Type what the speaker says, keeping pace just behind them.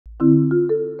Hi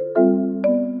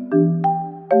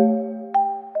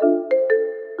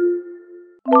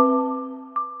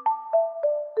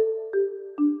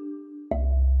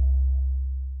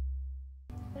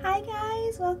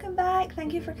guys, welcome back.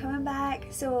 Thank you for coming back.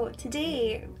 So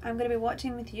today I'm going to be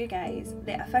watching with you guys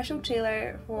the official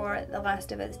trailer for The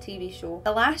Last of Us TV show.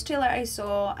 The last trailer I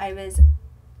saw I was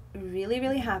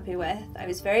really happy with. I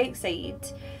was very excited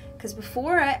because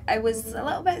before it I was a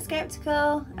little bit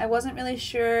skeptical. I wasn't really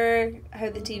sure how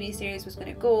the TV series was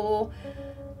going to go,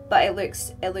 but it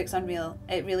looks unreal.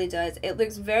 It really does. It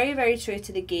looks very true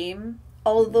to the game,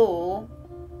 although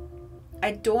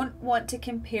I don't want to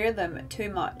compare them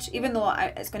too much, even though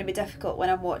it's going to be difficult when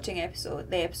I'm watching the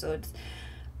episodes.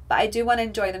 But I do want to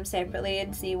enjoy them separately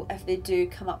and see if they do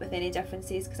come up with any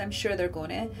differences, because I'm sure they're going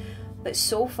to. But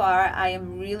so far, I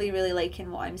am really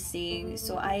liking what I'm seeing,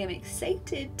 so I am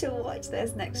excited to watch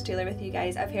this next trailer with you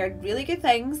guys. I've heard really good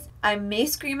things. I may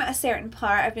scream at a certain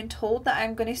part. I've been told that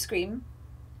I'm going to scream,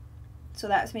 so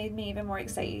that's made me even more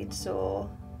excited. So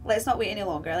let's not wait any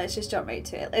longer. Let's just jump right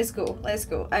to it. Let's go. Let's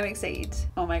go. I'm excited.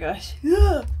 Oh my gosh.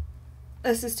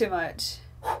 This is too much.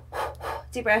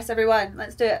 Deep breaths, everyone.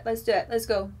 Let's do it. Let's do it. Let's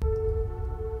go.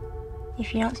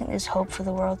 If you don't think there's hope for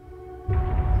the world,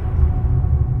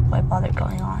 why bother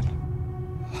going on?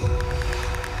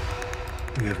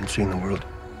 You haven't seen the world,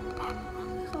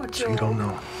 Oh, so you don't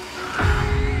know.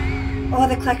 Oh,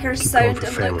 the clickers Keep sound going for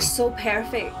and family. look so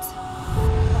perfect.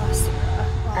 Oh, Sarah.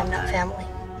 Oh, I'm not man. family.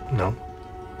 No,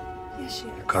 Yes, she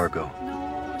is. cargo.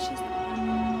 No, she's not.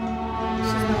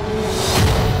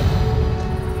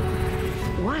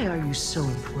 Why are you so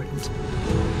important?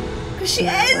 Because she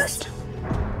is.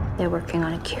 They're working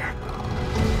on a cure.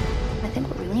 I think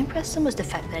what really impressed them was the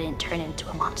fact that I didn't turn into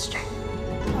a monster.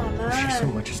 Oh, If she so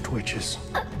man. much as twitches,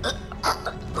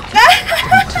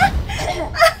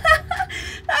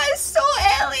 That is so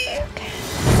Ellie.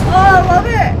 Oh, I love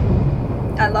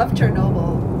it. I love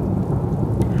Chernobyl.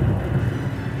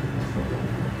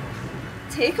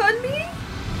 Take on me?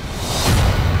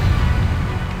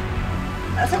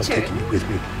 That's a I'll take tune. you with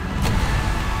me.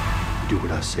 Do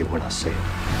what I say when I say it.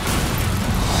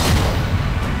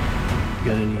 You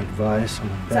got any advice on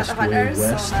the Is that best the way hunters?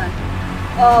 west? Oh, man.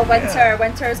 Oh, winter. Yeah.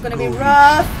 Winter is going to be Go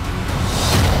rough.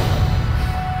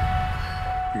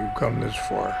 You've come this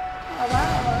far, Oh,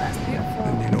 wow. That's beautiful.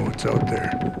 and you know what's out there.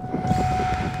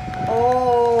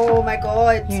 Oh, my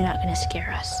God. You're not gonna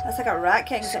scare us. That's like a Rat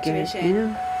King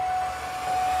situation.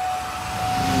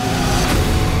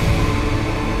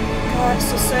 God, it's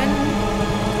so soon.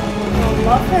 I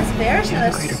love this version You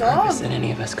have of a this greater song. purpose than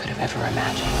any of us could have ever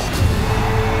imagined.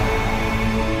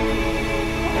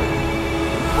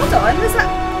 Hold on, was that...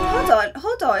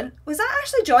 Hold on. Was that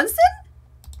Ashley Johnson?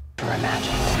 Ever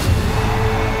imagined.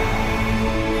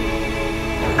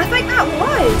 I think that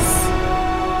was.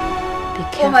 Be Oh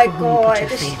careful my who you God, put your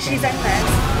faith she's in in. this.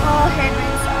 Oh,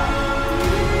 Henry's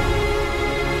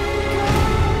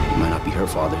You might not be her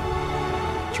father,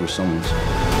 but you were someone's.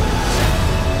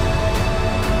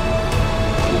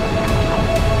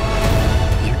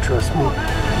 You trust me?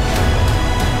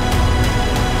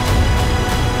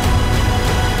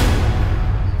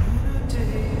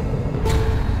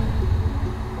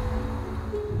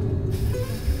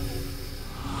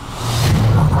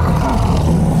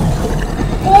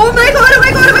 Oh my God, oh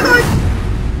my God, oh my God!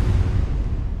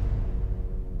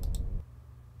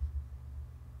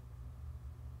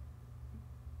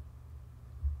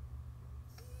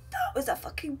 That was a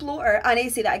fucking bloater. I need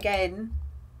to see that again.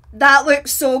 That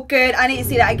looks so good. I need to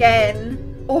see that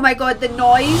again. Oh my God, the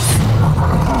noise.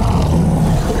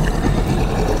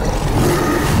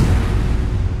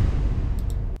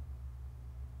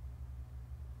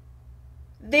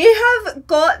 They have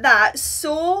got that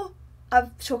so...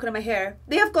 I'm choking on my hair.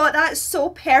 They have got that so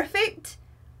perfect.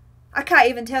 I can't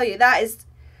even tell you. That is...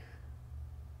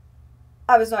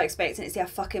 I was not expecting to see a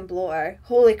fucking bloater.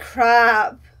 Holy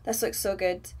crap. This looks so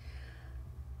good.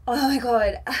 Oh my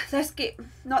God. This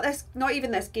game... Not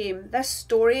even this game. This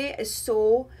story is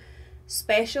so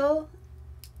special.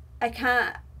 I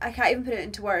can't even put it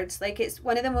into words. Like, it's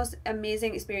one of the most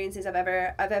amazing experiences I've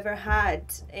ever had.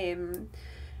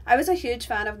 I was a huge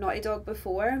fan of Naughty Dog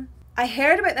before. I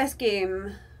heard about this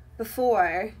game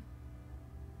before,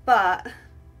 but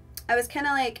I was kind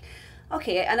of like,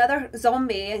 okay, another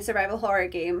zombie survival horror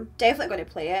game. Definitely going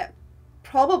to play it.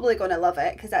 Probably going to love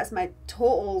it, because that's my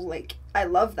total, like, I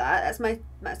love that. That's my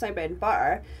bread and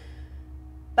butter.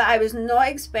 But I was not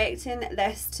expecting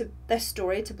this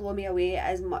story to blow me away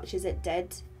as much as it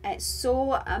did. It's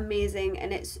so amazing,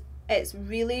 and it's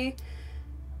really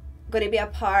going to be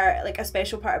a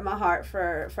special part of my heart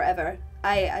for forever.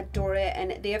 I adore it,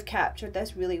 and they have captured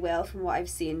this really well from what I've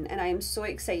seen, and I am so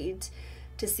excited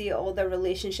to see all their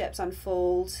relationships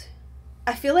unfold.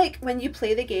 I feel like when you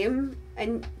play the game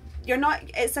and you're not,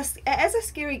 it is a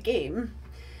scary game,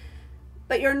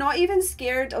 but you're not even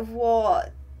scared of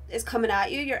what is coming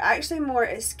at you. You're actually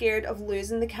more scared of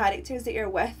losing the characters that you're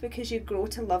with, because you grow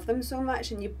to love them so much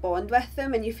and you bond with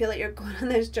them and you feel like you're going on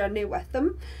this journey with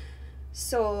them.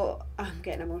 So I'm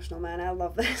getting emotional, man. I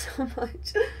love this so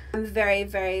much. I'm very,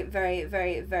 very, very,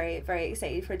 very, very, very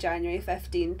excited for January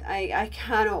 15th. I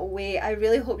cannot wait. I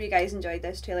really hope you guys enjoyed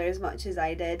this trailer as much as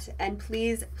I did. And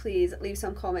please, please leave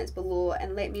some comments below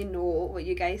and let me know what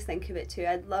you guys think of it too.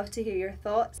 I'd love to hear your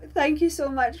thoughts. Thank you so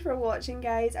much for watching,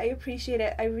 guys. I appreciate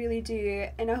it. I really do.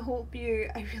 And I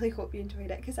really hope you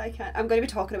enjoyed it, because I'm going to be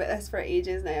talking about this for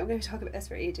ages now. I'm going to be talking about this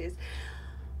for ages.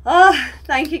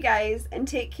 Thank you guys, and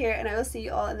take care, and I will see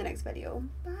you all in the next video.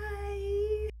 Bye.